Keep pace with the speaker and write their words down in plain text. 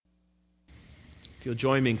If you'll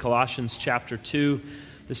join me in Colossians chapter 2.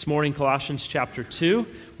 This morning, Colossians chapter 2,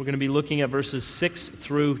 we're going to be looking at verses 6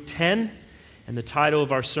 through 10. And the title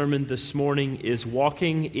of our sermon this morning is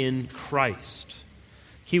Walking in Christ.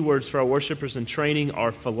 Keywords for our worshipers in training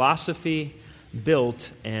are philosophy,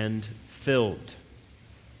 built, and filled.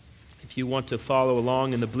 If you want to follow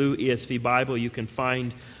along in the blue ESV Bible, you can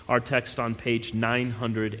find our text on page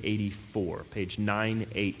 984. Page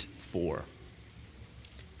 984.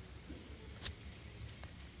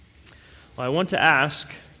 Well, I want to ask,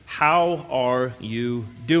 how are you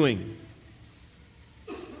doing?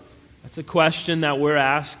 That's a question that we're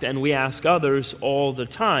asked and we ask others all the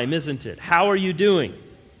time, isn't it? How are you doing?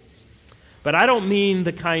 But I don't mean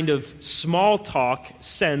the kind of small talk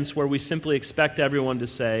sense where we simply expect everyone to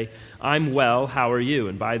say, I'm well, how are you?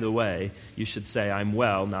 And by the way, you should say, I'm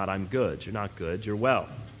well, not I'm good. You're not good, you're well.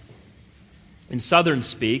 In Southern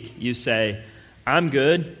speak, you say, I'm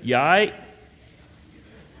good, ya aight?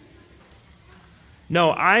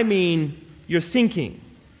 No, I mean your thinking,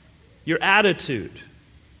 your attitude,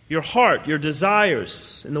 your heart, your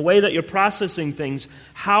desires, and the way that you're processing things.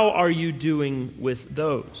 How are you doing with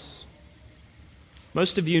those?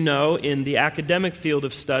 Most of you know in the academic field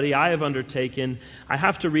of study I have undertaken, I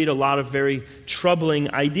have to read a lot of very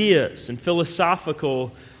troubling ideas and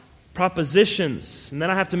philosophical propositions, and then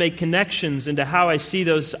I have to make connections into how I see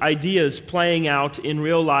those ideas playing out in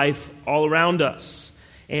real life all around us.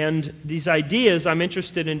 And these ideas I'm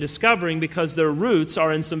interested in discovering because their roots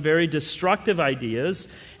are in some very destructive ideas,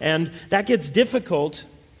 and that gets difficult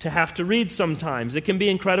to have to read sometimes. It can be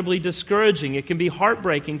incredibly discouraging. It can be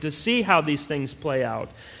heartbreaking to see how these things play out.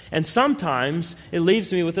 And sometimes it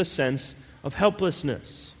leaves me with a sense of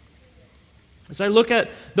helplessness. As I look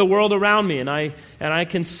at the world around me and I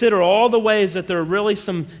consider all the ways that there are really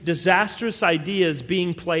some disastrous ideas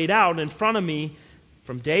being played out in front of me,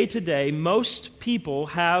 from day to day, most people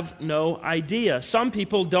have no idea. Some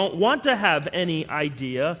people don't want to have any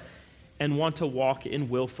idea and want to walk in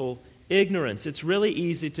willful ignorance. It's really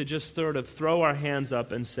easy to just sort of throw our hands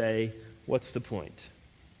up and say, what's the point?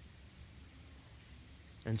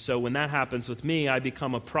 And so when that happens with me, I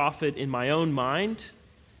become a prophet in my own mind,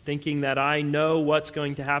 thinking that I know what's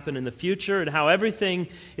going to happen in the future and how everything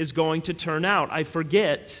is going to turn out. I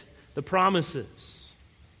forget the promises.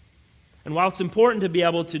 And while it's important to be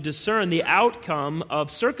able to discern the outcome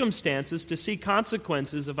of circumstances, to see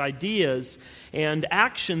consequences of ideas and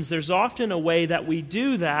actions, there's often a way that we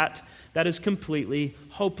do that is completely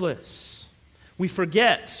hopeless. We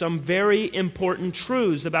forget some very important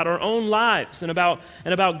truths about our own lives and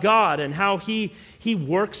about God and how He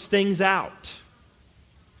works things out.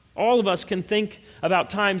 All of us can think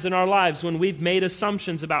about times in our lives when we've made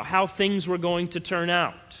assumptions about how things were going to turn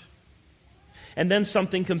out. And then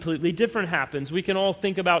something completely different happens. We can all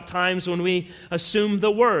think about times when we assumed the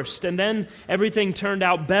worst, and then everything turned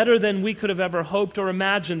out better than we could have ever hoped or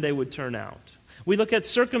imagined they would turn out. We look at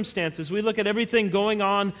circumstances, we look at everything going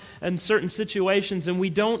on in certain situations, and we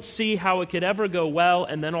don't see how it could ever go well,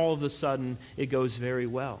 and then all of a sudden it goes very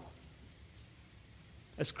well.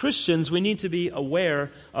 As Christians, we need to be aware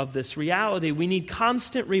of this reality. We need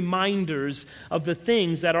constant reminders of the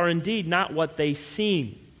things that are indeed not what they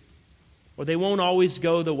seem, or they won't always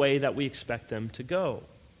go the way that we expect them to go.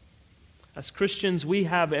 As Christians, we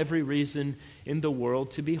have every reason in the world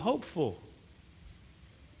to be hopeful,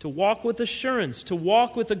 to walk with assurance, to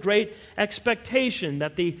walk with a great expectation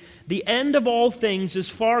that the end of all things is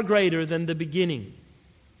far greater than the beginning.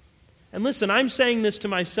 And listen, I'm saying this to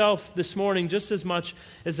myself this morning just as much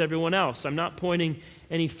as everyone else. I'm not pointing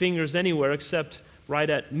any fingers anywhere except right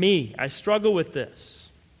at me. I struggle with this.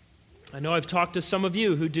 I know I've talked to some of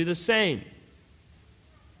you who do the same.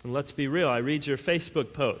 And let's be real, I read your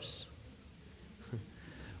Facebook posts.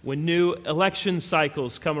 When new election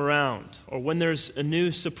cycles come around, or when there's a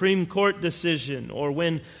new Supreme Court decision, or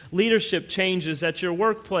when leadership changes at your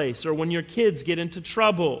workplace, or when your kids get into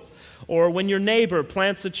trouble, or when your neighbor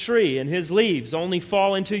plants a tree and his leaves only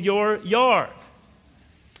fall into your yard,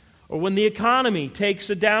 or when the economy takes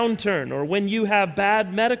a downturn, or when you have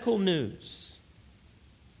bad medical news.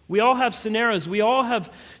 We all have scenarios, we all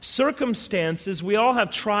have circumstances, we all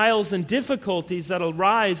have trials and difficulties that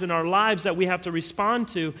arise in our lives that we have to respond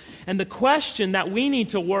to. And the question that we need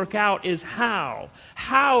to work out is how?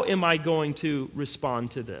 How am I going to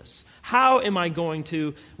respond to this? How am I going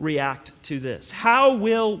to react to this? How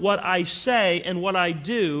will what I say and what I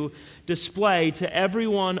do display to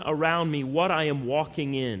everyone around me what I am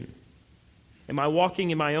walking in? Am I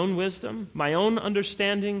walking in my own wisdom, my own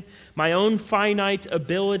understanding, my own finite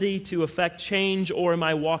ability to effect change, or am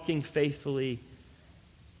I walking faithfully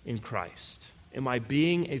in Christ? am I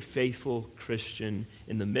being a faithful Christian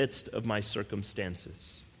in the midst of my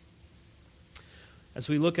circumstances? As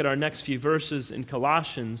we look at our next few verses in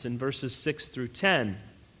Colossians, in verses 6 through 10,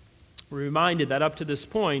 we're reminded that up to this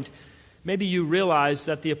point, maybe you realize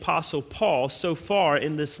that the Apostle Paul, so far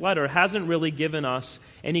in this letter, hasn't really given us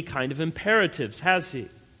any kind of imperatives, has he?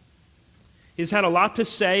 He's had a lot to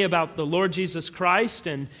say about the Lord Jesus Christ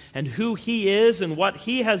and who He is and what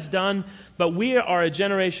He has done, but we are a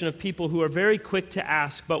generation of people who are very quick to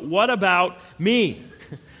ask, but what about me?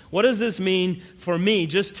 What does this mean for me?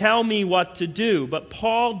 Just tell me what to do. But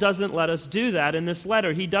Paul doesn't let us do that in this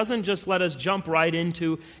letter. He doesn't just let us jump right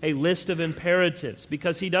into a list of imperatives,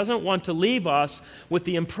 because he doesn't want to leave us with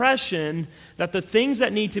the impression that the things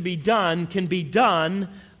that need to be done can be done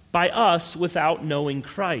by us without knowing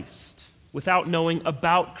Christ, without knowing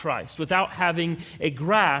about Christ, without having a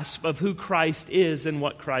grasp of who Christ is and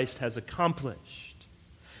what Christ has accomplished.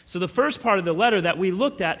 So the first part of the letter that we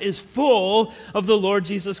looked at is full of the Lord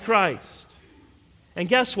Jesus Christ. And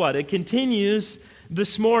guess what? It continues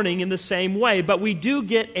this morning in the same way, but we do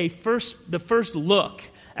get the first look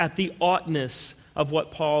at the oughtness of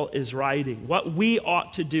what Paul is writing, what we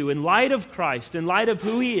ought to do in light of Christ, in light of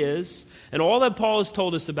who He is, and all that Paul has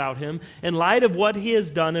told us about Him, in light of what He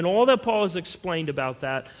has done, and all that Paul has explained about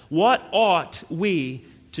that. What ought we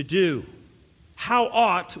to do? How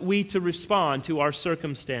ought we to respond to our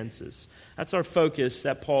circumstances? That's our focus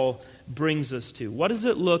that Paul brings us to. What does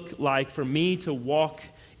it look like for me to walk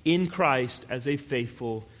in Christ as a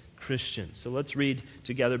faithful Christian? So let's read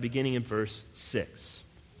together beginning in verse 6.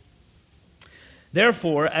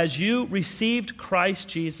 Therefore, as you received Christ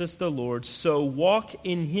Jesus the Lord, so walk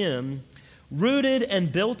in Him, rooted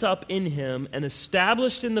and built up in Him, and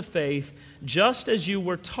established in the faith, just as you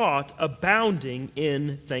were taught, abounding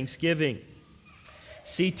in thanksgiving.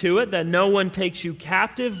 See to it that no one takes you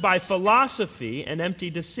captive by philosophy and empty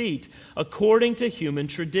deceit, according to human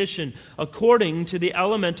tradition, according to the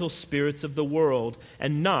elemental spirits of the world,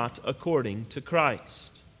 and not according to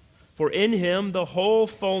Christ. For in Him the whole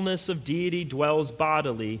fullness of deity dwells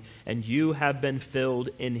bodily, and you have been filled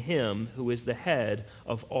in Him who is the head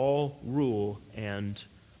of all rule and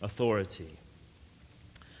authority.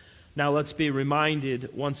 Now let's be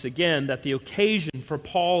reminded once again that the occasion for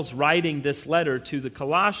Paul's writing this letter to the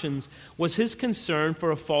Colossians was his concern for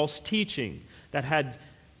a false teaching that had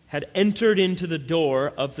entered into the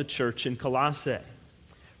door of the church in Colossae.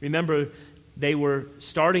 Remember, they were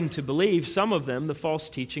starting to believe, some of them, the false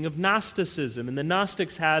teaching of Gnosticism. And the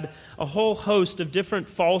Gnostics had a whole host of different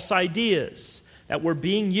false ideas that were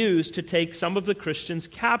being used to take some of the Christians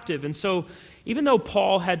captive. And so, even though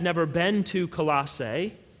Paul had never been to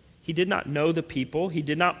Colossae, he did not know the people, he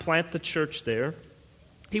did not plant the church there,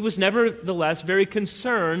 he was nevertheless very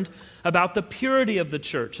concerned about the purity of the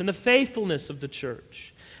church and the faithfulness of the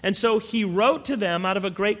church. And so he wrote to them out of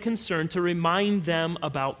a great concern to remind them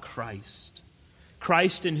about Christ.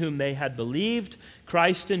 Christ in whom they had believed,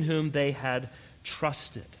 Christ in whom they had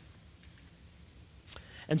trusted.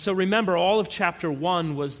 And so remember, all of chapter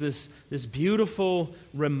 1 was this beautiful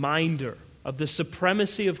reminder of the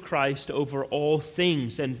supremacy of Christ over all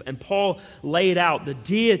things. And Paul laid out the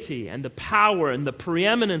deity and the power and the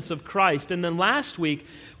preeminence of Christ. And then last week,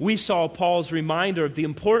 we saw Paul's reminder of the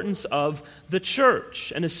importance of the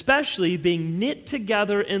church, and especially being knit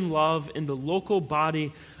together in love in the local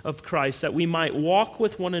body of Christ, that we might walk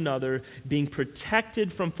with one another, being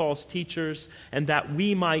protected from false teachers, and that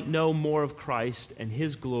we might know more of Christ and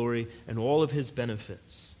His glory and all of His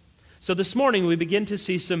benefits. So this morning we begin to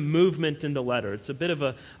see some movement in the letter. It's a bit of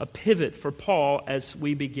a pivot for Paul as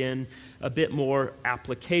we begin a bit more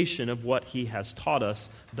application of what he has taught us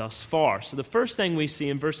thus far. So the first thing we see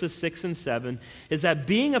in verses 6 and 7 is that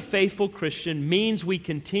being a faithful Christian means we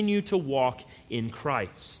continue to walk in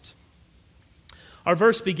Christ. Our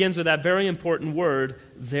verse begins with that very important word,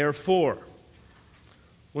 therefore.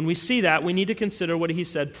 When we see that, we need to consider what he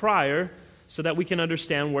said prior, so that we can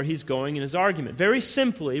understand where he's going in his argument. Very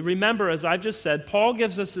simply, remember, as I've just said, Paul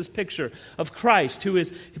gives us this picture of Christ who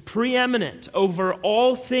is preeminent over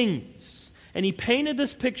all things. And he painted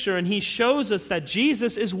this picture and he shows us that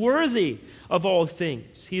Jesus is worthy of all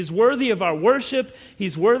things. He is worthy of our worship.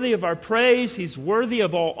 He's worthy of our praise. He's worthy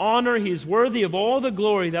of all honor. He's worthy of all the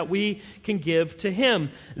glory that we can give to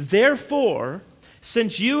Him. Therefore,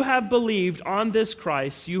 since you have believed on this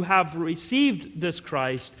Christ, you have received this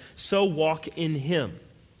Christ, so walk in Him.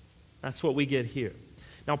 That's what we get here.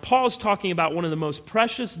 Now, Paul's talking about one of the most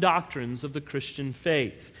precious doctrines of the Christian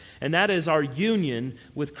faith, and that is our union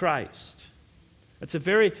with Christ.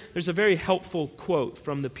 There's a very helpful quote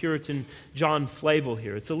from the Puritan John Flavel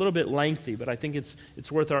here. It's a little bit lengthy, but I think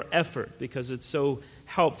it's worth our effort because it's so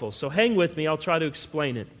helpful. So hang with me. I'll try to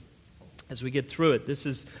explain it as we get through it. This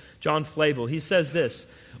is John Flavel. He says this: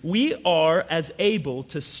 "We are as able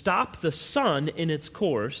to stop the sun in its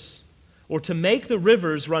course or to make the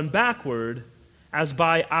rivers run backward as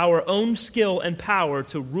by our own skill and power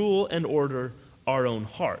to rule and order our own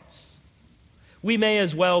hearts. We may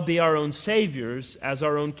as well be our own saviors as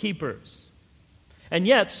our own keepers. And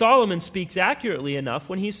yet Solomon speaks accurately enough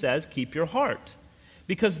when he says, 'Keep your heart,'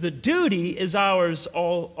 because the duty is ours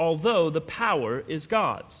although the power is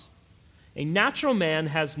God's. A natural man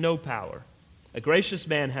has no power. A gracious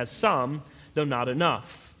man has some, though not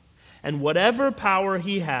enough. And whatever power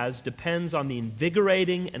he has depends on the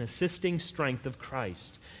invigorating and assisting strength of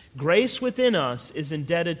Christ. Grace within us is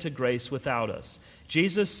indebted to grace without us.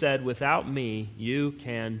 Jesus said, 'Without me, you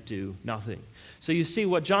can do nothing.'" So you see,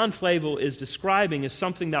 what John Flavel is describing is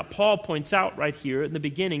something that Paul points out right here in the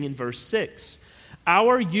beginning in verse 6.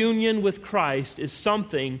 Our union with Christ is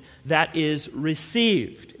something that is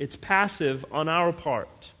received. It's passive on our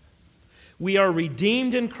part. We are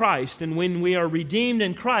redeemed in Christ, and when we are redeemed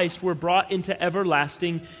in Christ, we're brought into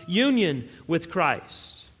everlasting union with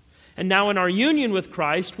Christ. And now in our union with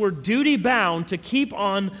Christ, we're duty-bound to keep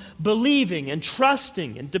on believing and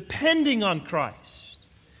trusting and depending on Christ.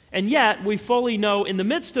 And yet, we fully know in the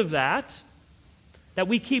midst of that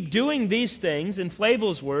we keep doing these things, in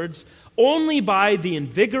Flavel's words, only by the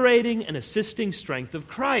invigorating and assisting strength of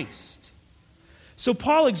Christ. So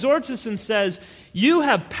Paul exhorts us and says, you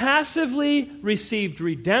have passively received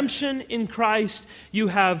redemption in Christ. You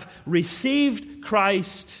have received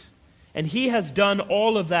Christ, and He has done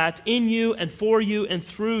all of that in you and for you and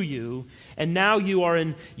through you. And now you are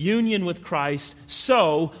in union with Christ,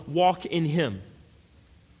 so walk in Him.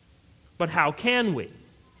 But how can we?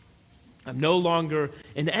 I'm no longer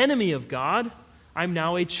an enemy of God. I'm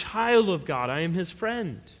now a child of God. I am His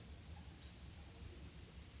friend.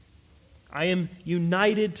 I am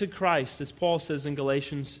united to Christ, as Paul says in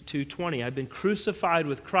Galatians 2:20. I've been crucified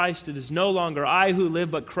with Christ. It is no longer I who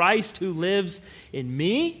live, but Christ who lives in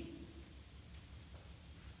me.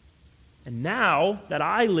 And now that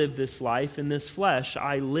I live this life in this flesh,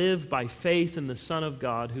 I live by faith in the Son of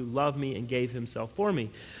God who loved me and gave Himself for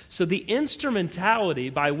me. So the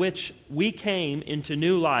instrumentality by which we came into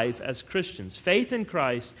new life as Christians, faith in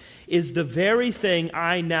Christ, is the very thing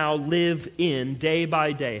I now live in day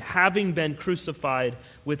by day, having been crucified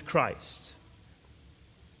with Christ.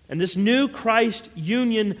 And this new Christ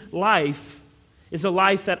union life is a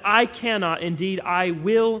life that I cannot, indeed I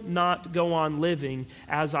will not go on living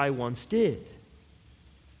as I once did.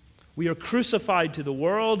 We are crucified to the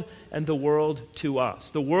world and the world to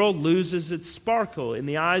us. The world loses its sparkle in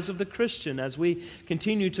the eyes of the Christian as we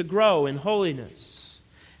continue to grow in holiness.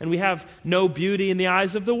 And we have no beauty in the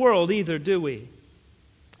eyes of the world either, do we?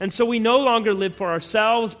 And so we no longer live for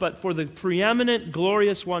ourselves, but for the preeminent,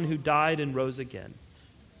 glorious one who died and rose again.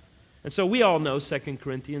 And so we all know 2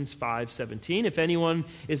 Corinthians 5:17. If anyone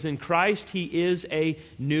is in Christ, he is a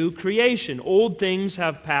new creation. Old things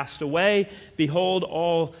have passed away. Behold,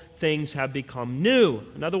 all things have become new.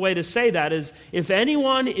 Another way to say that is, if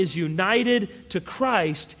anyone is united to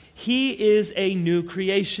Christ, he is a new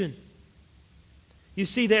creation. You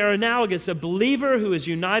see, they are analogous. A believer who is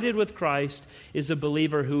united with Christ is a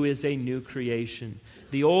believer who is a new creation.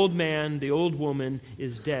 The old man, the old woman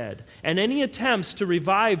is dead. And any attempts to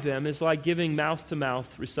revive them is like giving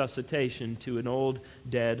mouth-to-mouth resuscitation to an old,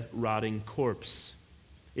 dead, rotting corpse.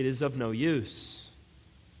 It is of no use.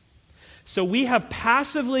 So we have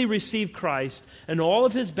passively received Christ and all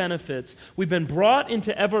of His benefits. We've been brought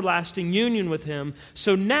into everlasting union with Him.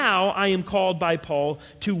 So now I am called by Paul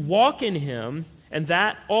to walk in Him, and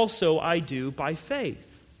that also I do by faith.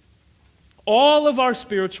 All of our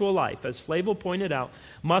spiritual life, as Flavel pointed out,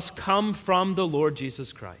 must come from the Lord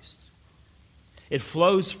Jesus Christ. It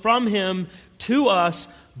flows from Him to us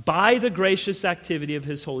by the gracious activity of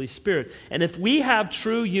His Holy Spirit. And if we have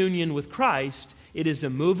true union with Christ, it is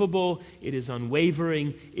immovable, it is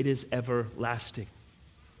unwavering, it is everlasting.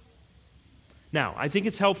 Now, I think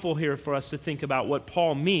it's helpful here for us to think about what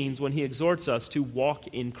Paul means when he exhorts us to walk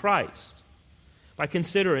in Christ, by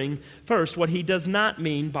considering, first, what he does not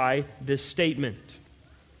mean by this statement.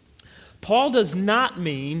 Paul does not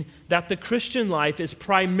mean that the Christian life is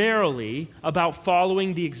primarily about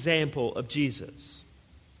following the example of Jesus.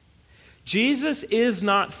 Jesus is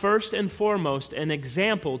not first and foremost an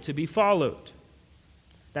example to be followed.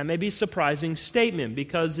 That may be a surprising statement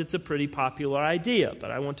because it's a pretty popular idea,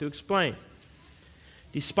 but I want to explain.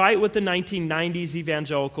 Despite what the 1990s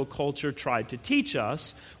evangelical culture tried to teach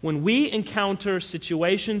us, when we encounter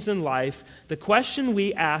situations in life, the question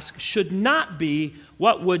we ask should not be,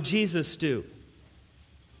 what would Jesus do?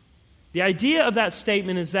 The idea of that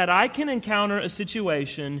statement is that I can encounter a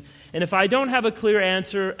situation, and if I don't have a clear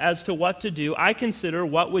answer as to what to do, I consider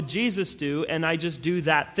what would Jesus do, and I just do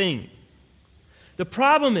that thing. The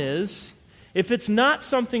problem is, if it's not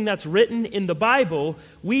something that's written in the Bible,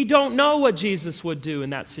 we don't know what Jesus would do in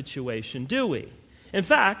that situation, do we? In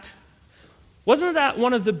fact, wasn't that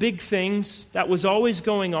one of the big things that was always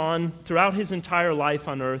going on throughout his entire life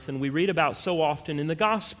on earth, and we read about so often in the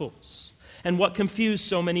Gospels, and what confused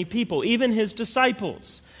so many people, even his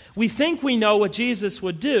disciples? We think we know what Jesus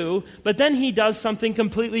would do, but then he does something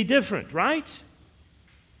completely different, right?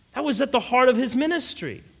 That was at the heart of his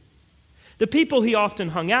ministry. The people he often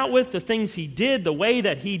hung out with, the things he did, the way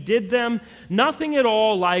that he did them, nothing at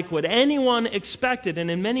all like what anyone expected. And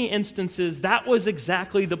in many instances, that was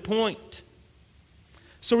exactly the point.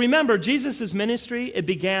 So remember, Jesus' ministry, it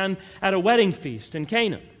began at a wedding feast in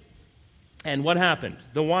Cana. And what happened?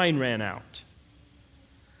 The wine ran out.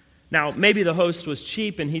 Now, maybe the host was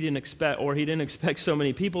cheap and he didn't expect so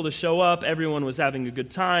many people to show up. Everyone was having a good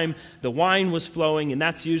time. The wine was flowing, and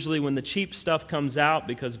that's usually when the cheap stuff comes out,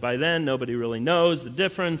 because by then nobody really knows the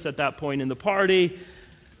difference at that point in the party.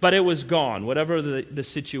 But it was gone, whatever the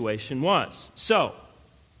situation was. So,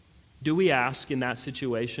 do we ask in that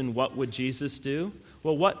situation, what would Jesus do?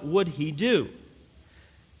 Well, what would he do?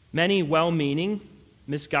 Many well-meaning,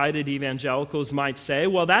 misguided evangelicals might say,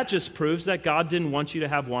 well, that just proves that God didn't want you to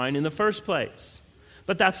have wine in the first place.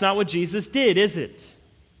 But that's not what Jesus did, is it?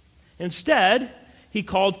 Instead, he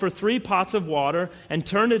called for 3 pots of water and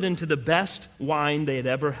turned it into the best wine they had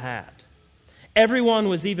ever had. Everyone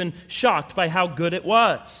was even shocked by how good it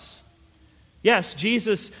was. Yes,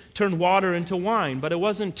 Jesus turned water into wine, but it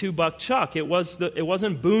wasn't $2 Chuck. It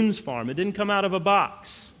wasn't Boone's Farm. It didn't come out of a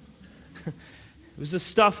box. It was the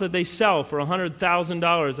stuff that they sell for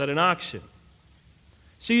 $100,000 at an auction.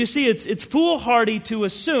 So you see, it's foolhardy to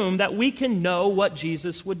assume that we can know what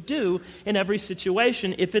Jesus would do in every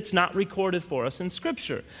situation if it's not recorded for us in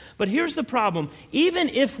Scripture. But here's the problem. Even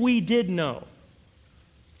if we did know,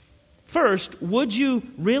 first, would you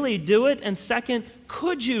really do it? And second,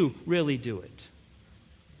 could you really do it?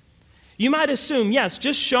 You might assume, yes,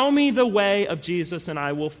 just show me the way of Jesus and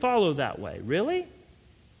I will follow that way. Really?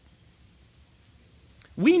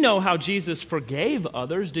 We know how Jesus forgave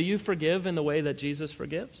others. Do you forgive in the way that Jesus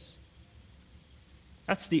forgives?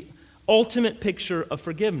 That's the ultimate picture of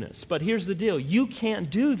forgiveness. But here's the deal. You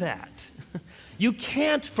can't do that. You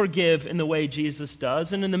can't forgive in the way Jesus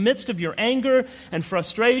does. And in the midst of your anger and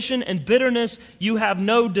frustration and bitterness, you have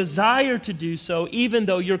no desire to do so, even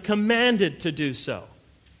though you're commanded to do so.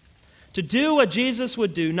 To do what Jesus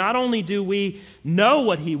would do, not only do we know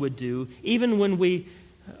what he would do, even when we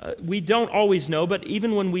don't always know, but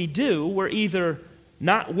even when we do, we're either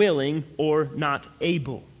not willing or not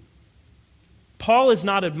able. Paul is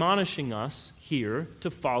not admonishing us here to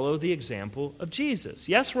follow the example of Jesus.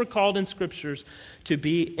 Yes, we're called in Scriptures to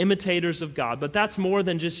be imitators of God, but that's more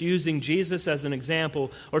than just using Jesus as an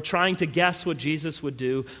example or trying to guess what Jesus would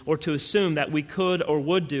do or to assume that we could or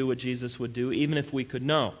would do what Jesus would do, even if we could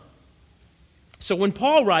know. So when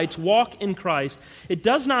Paul writes, walk in Christ, it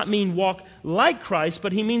does not mean walk like Christ,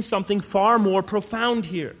 but he means something far more profound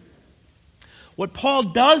here. What Paul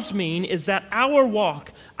does mean is that our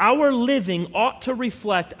walk, our living ought to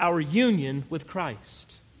reflect our union with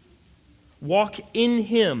Christ. Walk in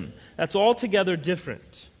him. That's altogether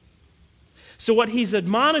different. So what he's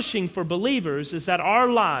admonishing for believers is that our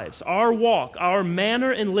lives, our walk, our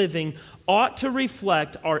manner in living ought to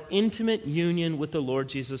reflect our intimate union with the Lord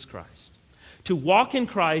Jesus Christ. To walk in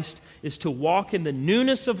Christ is to walk in the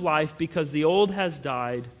newness of life because the old has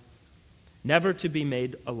died, never to be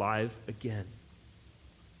made alive again.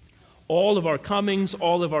 All of our comings,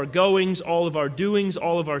 all of our goings, all of our doings,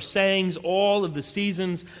 all of our sayings, all of the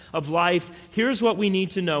seasons of life, here's what we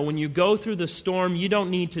need to know. When you go through the storm, you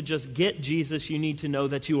don't need to just get Jesus, you need to know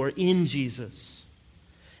that you are in Jesus.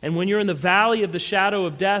 And when you're in the valley of the shadow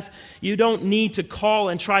of death, you don't need to call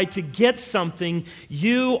and try to get something.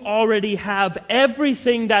 You already have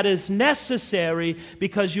everything that is necessary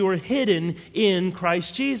because you are hidden in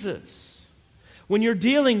Christ Jesus. When you're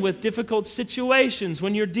dealing with difficult situations,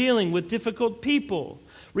 when you're dealing with difficult people,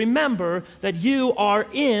 remember that you are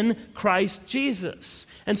in Christ Jesus.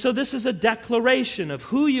 And so this is a declaration of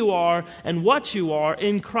who you are and what you are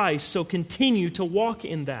in Christ. So continue to walk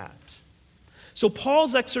in that. So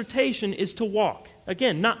Paul's exhortation is to walk.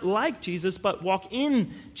 Again, not like Jesus, but walk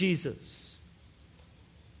in Jesus.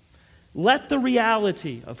 Let the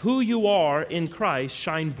reality of who you are in Christ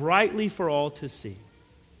shine brightly for all to see.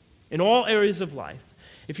 In all areas of life,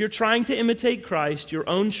 if you're trying to imitate Christ, your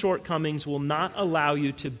own shortcomings will not allow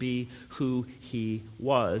you to be who He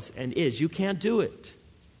was and is. You can't do it.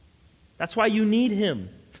 That's why you need Him.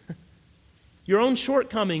 Your own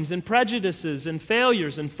shortcomings and prejudices and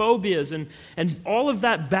failures and phobias and all of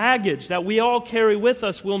that baggage that we all carry with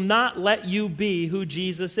us will not let you be who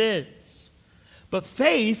Jesus is. But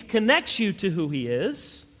faith connects you to who He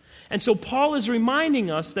is. And so Paul is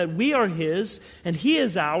reminding us that we are His and He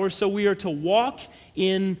is ours, so we are to walk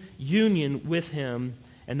in union with Him,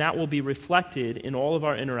 and that will be reflected in all of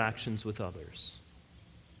our interactions with others.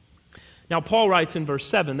 Now, Paul writes in verse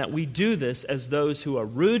 7 that we do this as those who are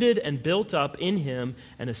rooted and built up in Him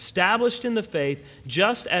and established in the faith,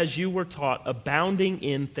 just as you were taught, abounding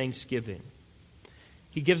in thanksgiving.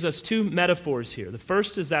 He gives us two metaphors here. The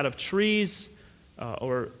first is that of trees,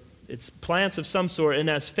 or it's plants of some sort, and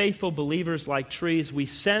as faithful believers like trees, we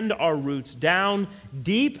send our roots down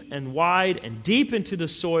deep and wide and deep into the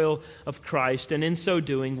soil of Christ, and in so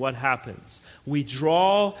doing, what happens? We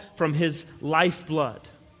draw from His lifeblood.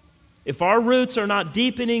 If our roots are not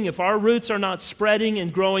deepening, if our roots are not spreading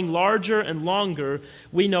and growing larger and longer,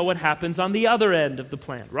 we know what happens on the other end of the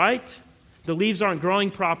plant, right? The leaves aren't growing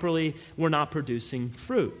properly, we're not producing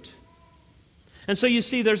fruit. And so you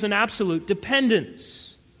see there's an absolute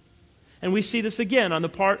dependence. And we see this again on the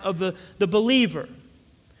part of the believer.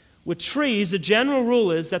 With trees, the general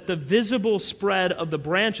rule is that the visible spread of the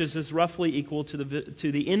branches is roughly equal to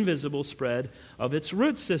the invisible spread of its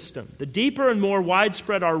root system. The deeper and more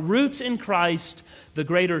widespread our roots in Christ, the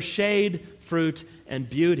greater shade, fruit, and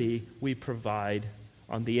beauty we provide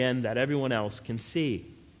on the end that everyone else can see.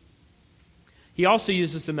 He also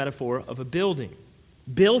uses the metaphor of a building,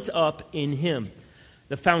 built up in Him.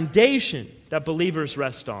 The foundation that believers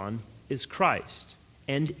rest on is Christ.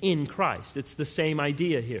 And in Christ. It's the same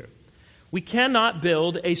idea here. We cannot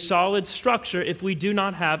build a solid structure if we do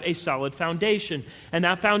not have a solid foundation. And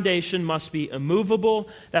that foundation must be immovable.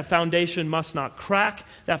 That foundation must not crack.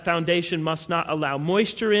 That foundation must not allow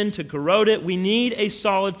moisture in to corrode it. We need a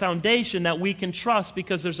solid foundation that we can trust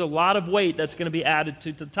because there's a lot of weight that's going to be added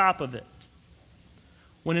to the top of it.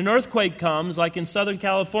 When an earthquake comes, like in Southern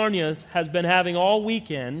California has been having all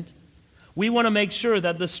weekend, we want to make sure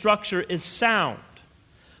that the structure is sound.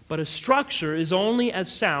 But a structure is only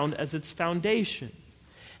as sound as its foundation.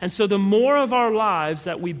 And so the more of our lives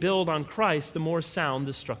that we build on Christ, the more sound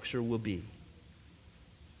the structure will be.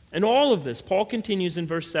 And all of this, Paul continues in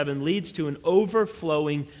verse 7, leads to an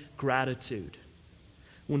overflowing gratitude.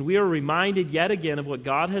 When we are reminded yet again of what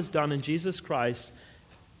God has done in Jesus Christ,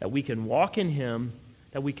 that we can walk in Him,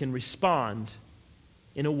 that we can respond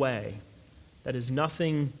in a way that is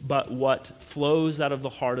nothing but what flows out of the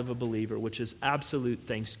heart of a believer, which is absolute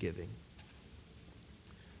thanksgiving.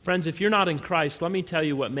 Friends, if you're not in Christ, let me tell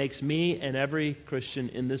you what makes me and every Christian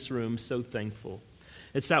in this room so thankful.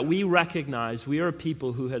 It's that we recognize we are a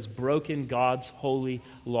people who has broken God's holy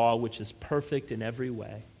law, which is perfect in every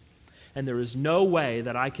way. And there is no way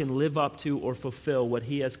that I can live up to or fulfill what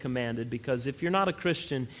He has commanded, because if you're not a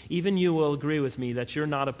Christian, even you will agree with me that you're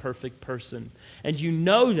not a perfect person. And you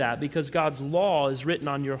know that because God's law is written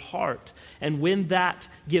on your heart. And when that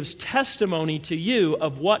gives testimony to you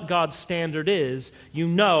of what God's standard is, you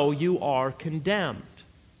know you are condemned.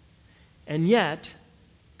 And yet,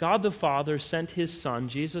 God the Father sent His Son,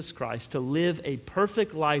 Jesus Christ, to live a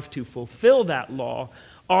perfect life to fulfill that law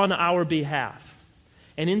on our behalf.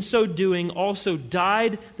 And in so doing also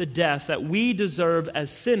died the death that we deserve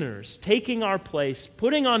as sinners, taking our place,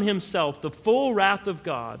 putting on Himself the full wrath of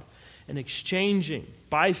God, and exchanging,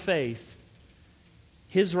 by faith,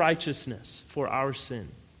 His righteousness for our sin.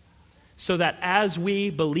 So that as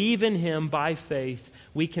we believe in Him by faith,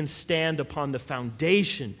 we can stand upon the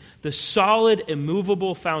foundation, the solid,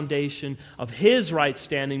 immovable foundation of His right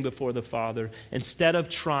standing before the Father, instead of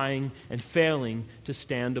trying and failing to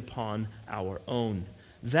stand upon our own.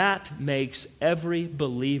 That makes every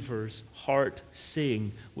believer's heart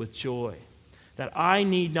sing with joy. That I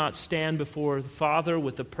need not stand before the Father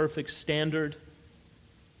with a perfect standard,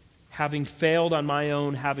 having failed on my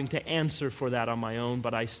own, having to answer for that on my own,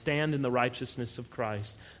 but I stand in the righteousness of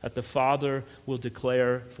Christ, that the Father will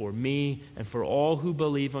declare for me and for all who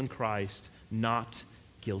believe on Christ, not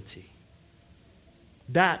guilty.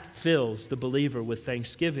 That fills the believer with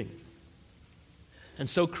thanksgiving. And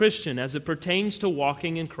so, Christian, as it pertains to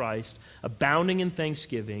walking in Christ, abounding in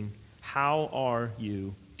thanksgiving, how are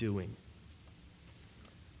you doing?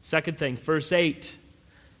 Second thing, verse 8.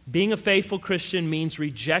 Being a faithful Christian means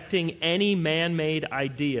rejecting any man-made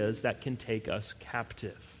ideas that can take us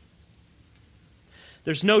captive.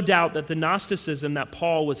 There's no doubt that the Gnosticism that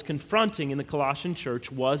Paul was confronting in the Colossian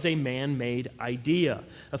church was a man-made idea,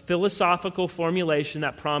 a philosophical formulation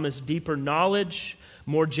that promised deeper knowledge,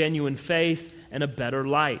 more genuine faith, and a better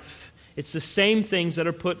life. It's the same things that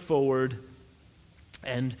are put forward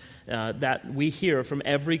and that we hear from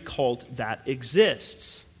every cult that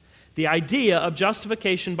exists. The idea of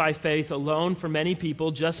justification by faith alone for many people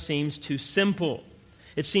just seems too simple.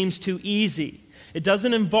 It seems too easy. It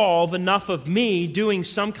doesn't involve enough of me doing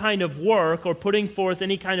some kind of work or putting forth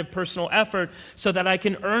any kind of personal effort so that I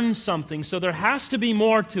can earn something. So there has to be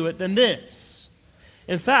more to it than this.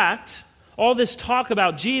 In fact, all this talk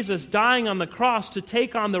about Jesus dying on the cross to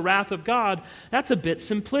take on the wrath of God, that's a bit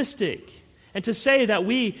simplistic. And to say that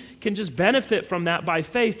we can just benefit from that by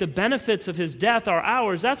faith, the benefits of his death are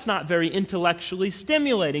ours, that's not very intellectually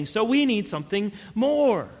stimulating. So we need something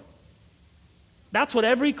more. That's what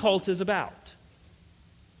every cult is about.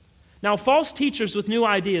 Now, false teachers with new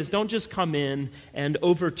ideas don't just come in and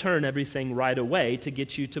overturn everything right away to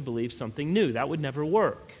get you to believe something new. That would never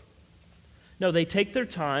work. No, they take their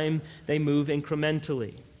time, they move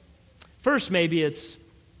incrementally. First, maybe it's,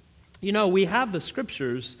 we have the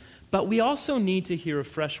scriptures, but we also need to hear a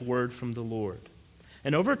fresh word from the Lord.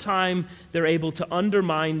 And over time, they're able to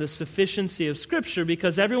undermine the sufficiency of Scripture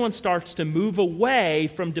because everyone starts to move away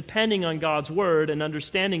from depending on God's Word and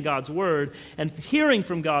understanding God's Word and hearing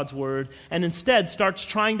from God's Word, and instead starts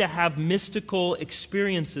trying to have mystical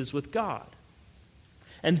experiences with God.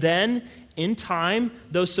 And then, in time,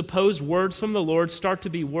 those supposed words from the Lord start to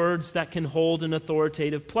be words that can hold an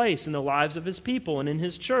authoritative place in the lives of His people and in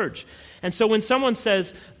His church. And so when someone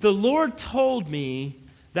says, "The Lord told me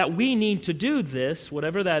that we need to do this,"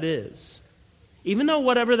 whatever that is, even though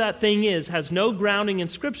whatever that thing is has no grounding in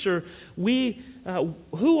Scripture,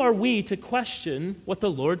 who are we to question what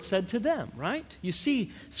the Lord said to them, right? You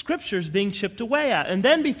see, Scripture's being chipped away at. And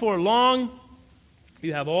then before long,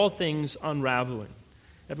 you have all things unraveling.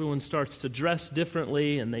 Everyone starts to dress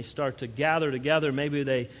differently, and they start to gather together. Maybe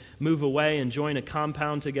they move away and join a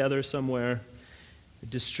compound together somewhere,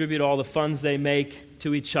 distribute all the funds they make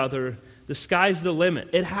to each other. The sky's the limit.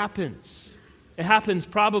 It happens. It happens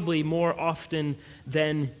probably more often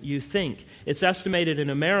than you think. It's estimated in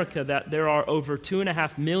America that there are over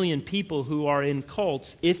 2.5 million people who are in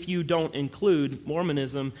cults if you don't include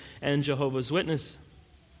Mormonism and Jehovah's Witnesses.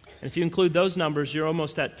 And if you include those numbers, you're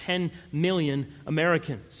almost at 10 million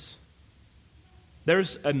Americans.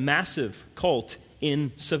 There's a massive cult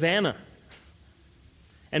in Savannah.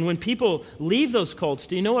 And when people leave those cults,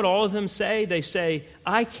 do you know what all of them say? They say,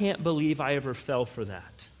 "I can't believe I ever fell for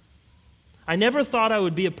that. I never thought I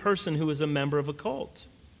would be a person who was a member of a cult.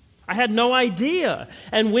 I had no idea."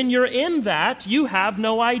 And when you're in that, you have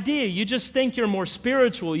no idea. You just think you're more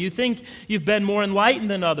spiritual. You think you've been more enlightened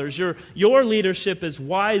than others. Your leadership is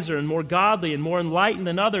wiser and more godly and more enlightened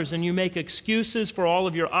than others, and you make excuses for all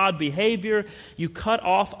of your odd behavior. You cut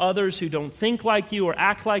off others who don't think like you or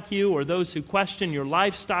act like you, or those who question your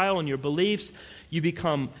lifestyle and your beliefs. You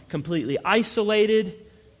become completely isolated.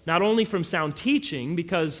 Not only from sound teaching,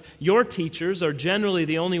 because your teachers are generally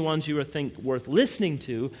the only ones you think worth listening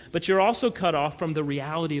to, but you're also cut off from the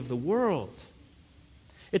reality of the world.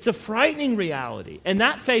 It's a frightening reality. And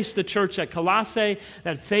that faced the church at Colossae,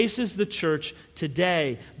 that faces the church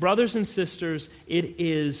today. Brothers and sisters, it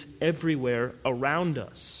is everywhere around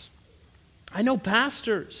us. I know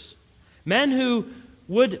pastors, men who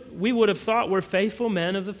we would have thought were faithful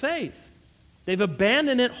men of the faith. They've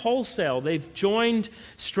abandoned it wholesale. They've joined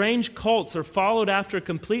strange cults or followed after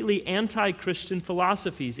completely anti-Christian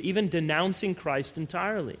philosophies, even denouncing Christ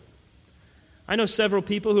entirely. I know several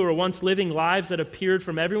people who were once living lives that appeared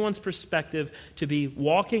from everyone's perspective to be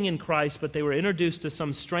walking in Christ, but they were introduced to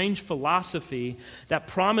some strange philosophy that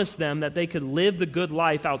promised them that they could live the good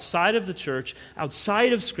life outside of the church,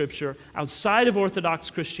 outside of Scripture, outside of Orthodox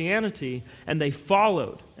Christianity, and they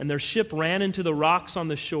followed. And their ship ran into the rocks on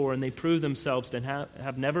the shore, and they proved themselves to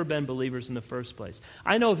have never been believers in the first place.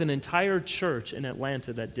 I know of an entire church in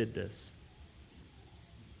Atlanta that did this.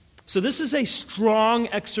 So this is a strong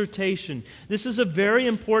exhortation. This is a very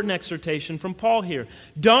important exhortation from Paul here.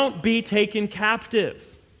 Don't be taken captive.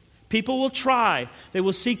 People will try. They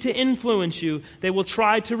will seek to influence you. They will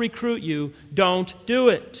try to recruit you. Don't do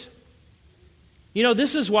it.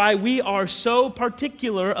 This is why we are so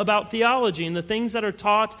particular about theology and the things that are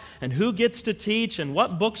taught and who gets to teach and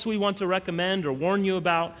what books we want to recommend or warn you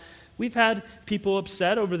about. We've had people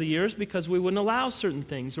upset over the years because we wouldn't allow certain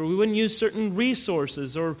things, or we wouldn't use certain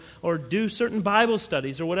resources, or do certain Bible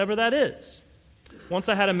studies, or whatever that is. Once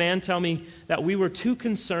I had a man tell me that we were too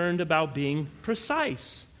concerned about being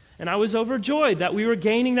precise, and I was overjoyed that we were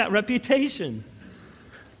gaining that reputation.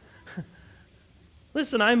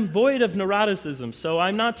 Listen, I'm void of neuroticism, so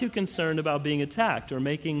I'm not too concerned about being attacked or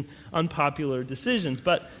making unpopular decisions.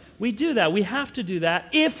 But we do that. We have to do that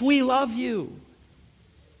if we love you.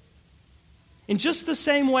 In just the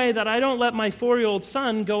same way that I don't let my 4-year-old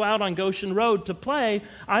son go out on Goshen Road to play,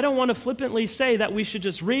 I don't want to flippantly say that we should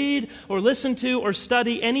just read or listen to or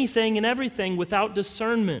study anything and everything without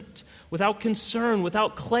discernment, without concern,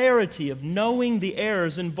 without clarity of knowing the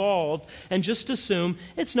errors involved, and just assume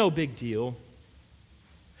it's no big deal.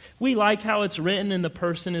 We like how it's written and the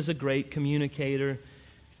person is a great communicator.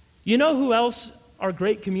 You know who else are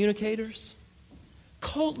great communicators?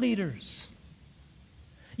 Cult leaders.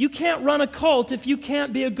 You can't run a cult if you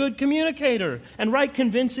can't be a good communicator and write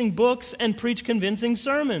convincing books and preach convincing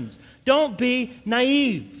sermons. Don't be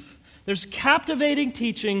naive. There's captivating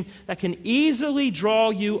teaching that can easily draw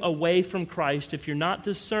you away from Christ if you're not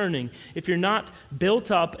discerning, if you're not built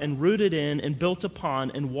up and rooted in and built upon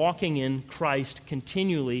and walking in Christ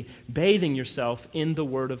continually, bathing yourself in the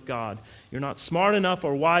Word of God. You're not smart enough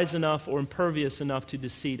or wise enough or impervious enough to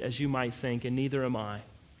deceit as you might think, and neither am I.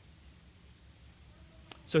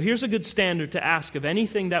 So here's a good standard to ask of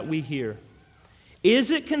anything that we hear.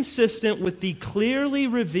 Is it consistent with the clearly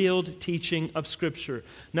revealed teaching of Scripture?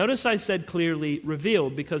 Notice I said clearly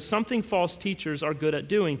revealed because something false teachers are good at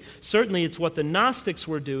doing. Certainly it's what the Gnostics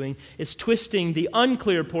were doing, is twisting the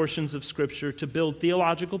unclear portions of Scripture to build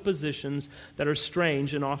theological positions that are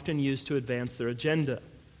strange and often used to advance their agenda.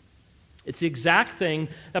 It's the exact thing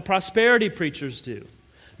that prosperity preachers do.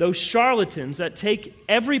 Those charlatans that take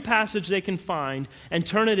every passage they can find and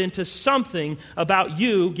turn it into something about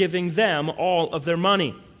you giving them all of their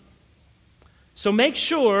money. So make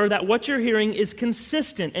sure that what you're hearing is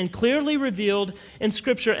consistent and clearly revealed in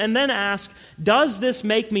Scripture, and then ask, does this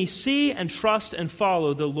make me see and trust and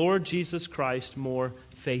follow the Lord Jesus Christ more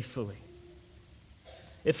faithfully?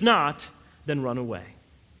 If not, then run away.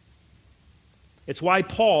 It's why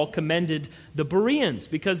Paul commended the Bereans,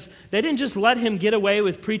 because they didn't just let him get away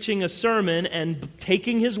with preaching a sermon and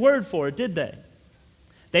taking his word for it, did they?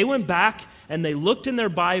 They went back and they looked in their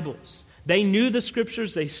Bibles. They knew the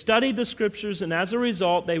Scriptures, they studied the Scriptures, and as a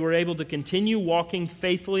result, they were able to continue walking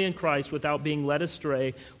faithfully in Christ without being led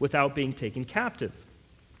astray, without being taken captive.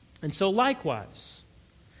 And so likewise,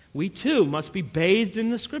 we too must be bathed in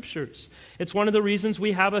the Scriptures. It's one of the reasons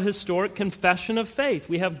we have a historic confession of faith.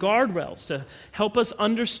 We have guardrails to help us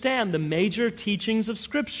understand the major teachings of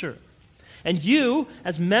Scripture. And you,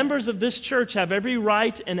 as members of this church, have every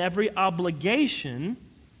right and every obligation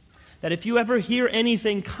that if you ever hear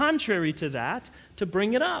anything contrary to that, to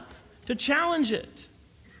bring it up, to challenge it.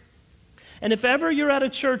 And if ever you're at a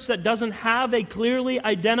church that doesn't have a clearly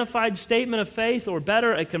identified statement of faith, or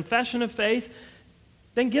better, a confession of faith,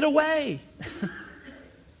 then get away.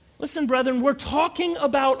 Listen, brethren, we're talking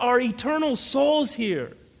about our eternal souls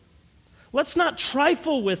here. Let's not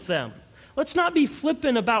trifle with them. Let's not be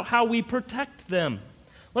flippant about how we protect them.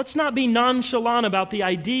 Let's not be nonchalant about the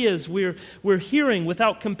ideas we're hearing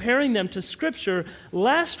without comparing them to Scripture,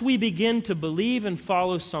 lest we begin to believe and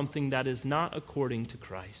follow something that is not according to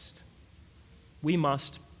Christ. We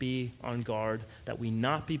must be on guard that we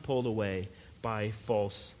not be pulled away by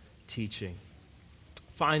false teaching.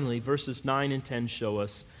 Finally, verses 9 and 10 show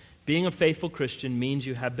us being a faithful Christian means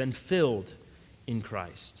you have been filled in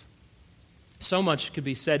Christ. So much could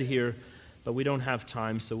be said here, but we don't have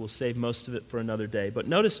time, so we'll save most of it for another day. But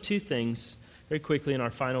notice two things very quickly in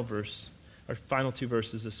our final two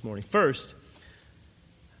verses this morning. First,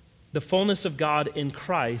 the fullness of God in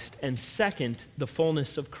Christ, and second, the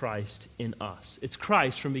fullness of Christ in us. It's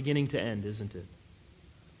Christ from beginning to end, isn't it?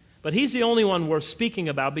 But He's the only one worth speaking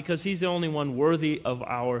about because He's the only one worthy of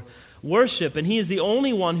our worship, and He is the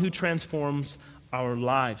only one who transforms our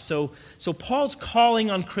lives. So Paul's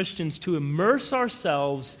calling on Christians to immerse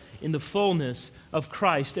ourselves in the fullness of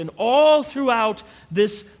Christ. And all throughout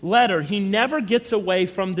this letter, he never gets away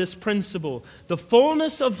from this principle. The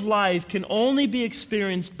fullness of life can only be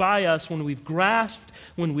experienced by us when we've grasped,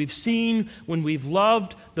 when we've seen, when we've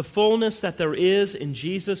loved the fullness that there is in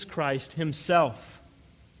Jesus Christ Himself.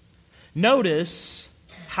 Notice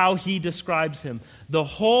how he describes Him. The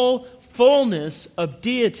whole fullness of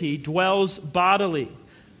deity dwells bodily.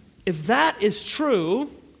 If that is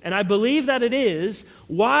true, and I believe that it is,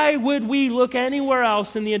 why would we look anywhere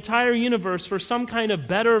else in the entire universe for some kind of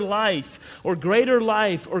better life or greater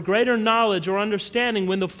knowledge or understanding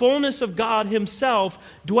when the fullness of God Himself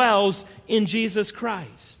dwells in Jesus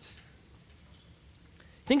Christ?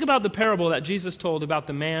 Think about the parable that Jesus told about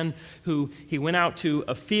the man who he went out to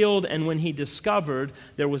a field, and when he discovered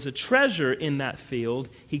there was a treasure in that field,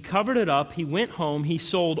 he covered it up, he went home, he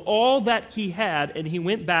sold all that he had, and he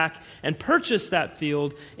went back and purchased that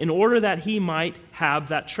field in order that he might have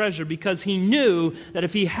that treasure, because he knew that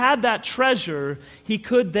if he had that treasure, he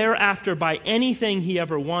could thereafter buy anything he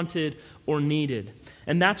ever wanted or needed.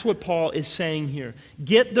 And that's what Paul is saying here.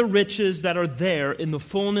 Get the riches that are there in the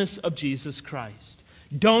fullness of Jesus Christ.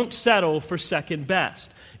 Don't settle for second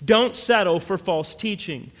best. Don't settle for false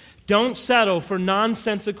teaching. Don't settle for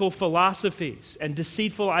nonsensical philosophies and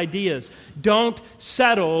deceitful ideas. Don't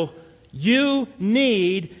settle. You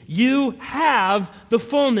have the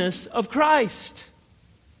fullness of Christ.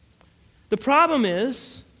 The problem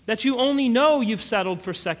is that you only know you've settled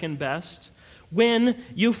for second best when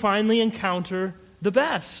you finally encounter the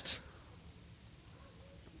best.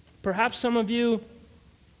 Perhaps some of you,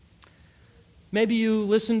 maybe you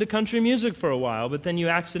listened to country music for a while, but then you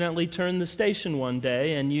accidentally turned the station one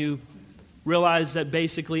day and you realize that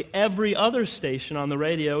basically every other station on the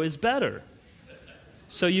radio is better.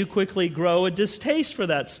 So you quickly grow a distaste for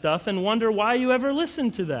that stuff and wonder why you ever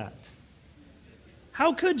listened to that.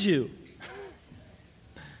 How could you?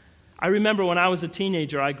 I remember when I was a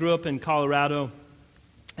teenager, I grew up in Colorado,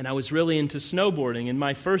 and I was really into snowboarding. And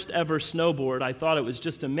my first ever snowboard, I thought it was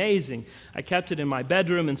just amazing. I kept it in my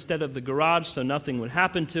bedroom instead of the garage so nothing would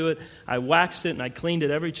happen to it. I waxed it and I cleaned it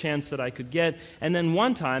every chance that I could get. And then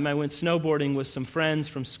one time I went snowboarding with some friends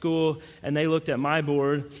from school, and they looked at my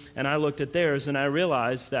board and I looked at theirs, and I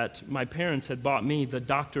realized that my parents had bought me the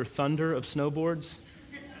Dr. Thunder of snowboards.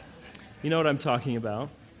 You know what I'm talking about.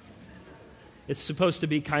 It's supposed to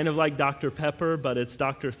be kind of like Dr. Pepper, but it's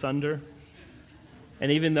Dr. Thunder.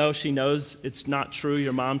 And even though she knows it's not true,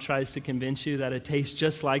 your mom tries to convince you that it tastes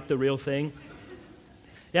just like the real thing.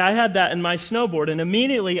 Yeah, I had that in my snowboard, and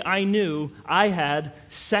immediately I knew I had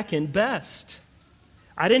second best.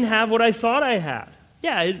 I didn't have what I thought I had.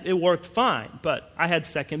 Yeah, it worked fine, but I had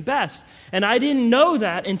second best. And I didn't know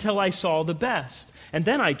that until I saw the best. And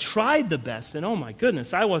then I tried the best, and oh my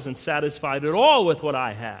goodness, I wasn't satisfied at all with what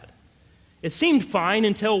I had. It seemed fine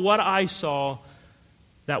until what I saw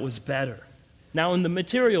that was better. Now, in the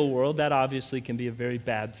material world, that obviously can be a very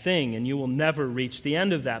bad thing, and you will never reach the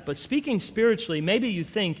end of that. But speaking spiritually, maybe you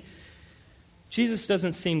think, Jesus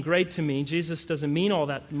doesn't seem great to me, Jesus doesn't mean all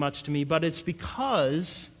that much to me, but it's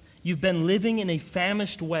because you've been living in a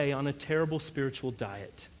famished way on a terrible spiritual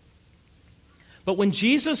diet. But when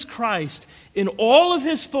Jesus Christ, in all of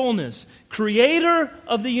his fullness, creator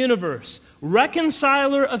of the universe,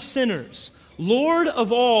 reconciler of sinners, Lord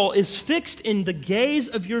of all, is fixed in the gaze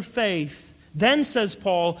of your faith, then, says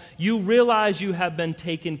Paul, you realize you have been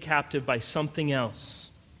taken captive by something else.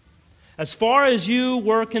 As far as you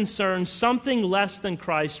were concerned, something less than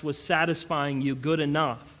Christ was satisfying you good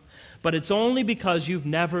enough. But it's only because you've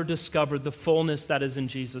never discovered the fullness that is in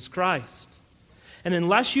Jesus Christ. And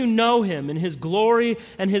unless you know him in his glory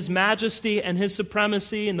and his majesty and his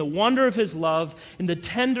supremacy and the wonder of his love and the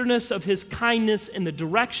tenderness of his kindness and the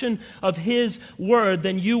direction of his word,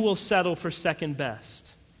 then you will settle for second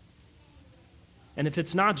best. And if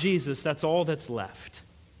it's not Jesus, that's all that's left,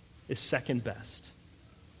 is second best.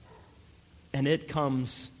 And it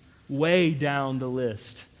comes way down the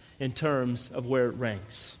list in terms of where it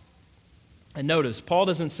ranks. And notice, Paul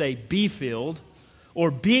doesn't say be filled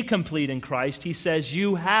or be complete in Christ. He says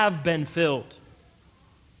you have been filled.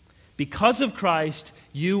 Because of Christ,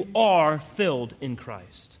 you are filled in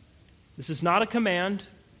Christ. This is not a command.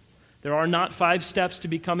 There are not 5 steps to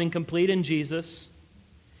becoming complete in Jesus.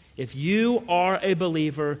 If you are a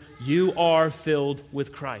believer, you are filled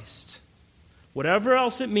with Christ. Whatever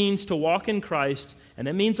else it means to walk in Christ, and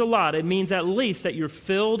it means a lot, it means at least that you're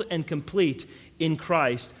filled and complete in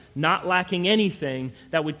Christ, not lacking anything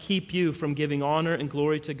that would keep you from giving honor and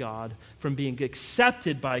glory to God, from being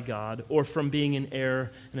accepted by God, or from being an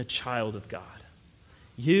heir and a child of God.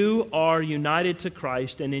 You are united to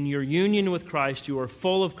Christ, and in your union with Christ, you are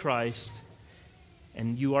full of Christ,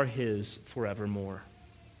 and you are his forevermore.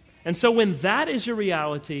 And so when that is your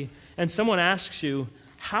reality, and someone asks you,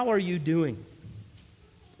 how are you doing?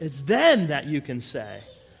 It's then that you can say,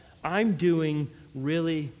 I'm doing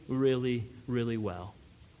really, really, really well.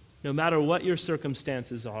 No matter what your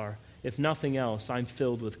circumstances are, if nothing else, I'm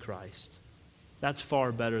filled with Christ. That's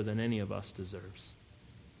far better than any of us deserves.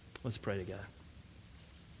 Let's pray together.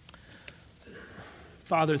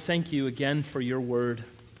 Father, thank you again for your word,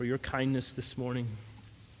 for your kindness this morning,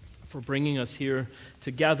 for bringing us here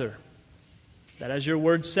together. That as your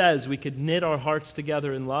word says, we could knit our hearts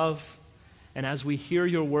together in love, and as we hear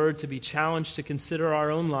your word, to be challenged to consider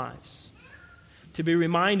our own lives. to be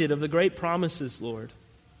reminded of the great promises, Lord.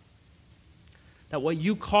 That what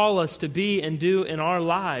you call us to be and do in our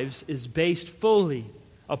lives is based fully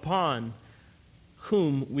upon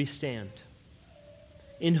whom we stand,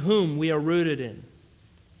 in whom we are rooted in.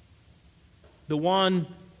 The one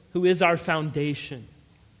who is our foundation,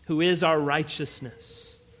 who is our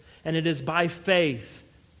righteousness. And it is by faith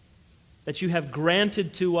that you have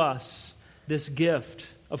granted to us this gift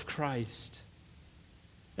of Christ.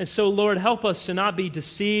 And so, Lord, help us to not be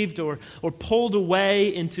deceived or pulled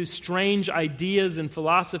away into strange ideas and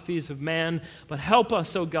philosophies of man, but help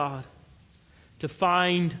us, O God, to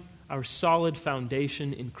find our solid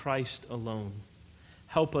foundation in Christ alone.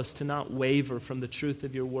 Help us to not waver from the truth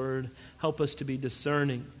of your word. Help us to be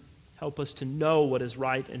discerning. Help us to know what is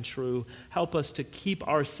right and true. Help us to keep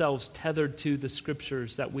ourselves tethered to the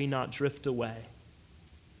Scriptures that we not drift away.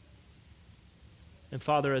 And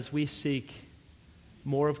Father, as we seek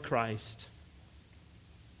more of Christ,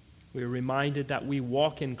 we are reminded that we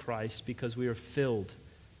walk in Christ because we are filled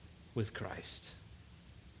with Christ.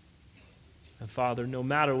 And Father, no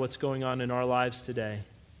matter what's going on in our lives today,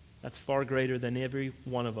 that's far greater than every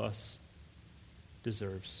one of us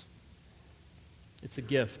deserves. It's a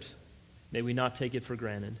gift. May we not take it for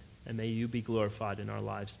granted, and may you be glorified in our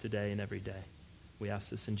lives today and every day. We ask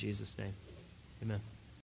this in Jesus' name. Amen.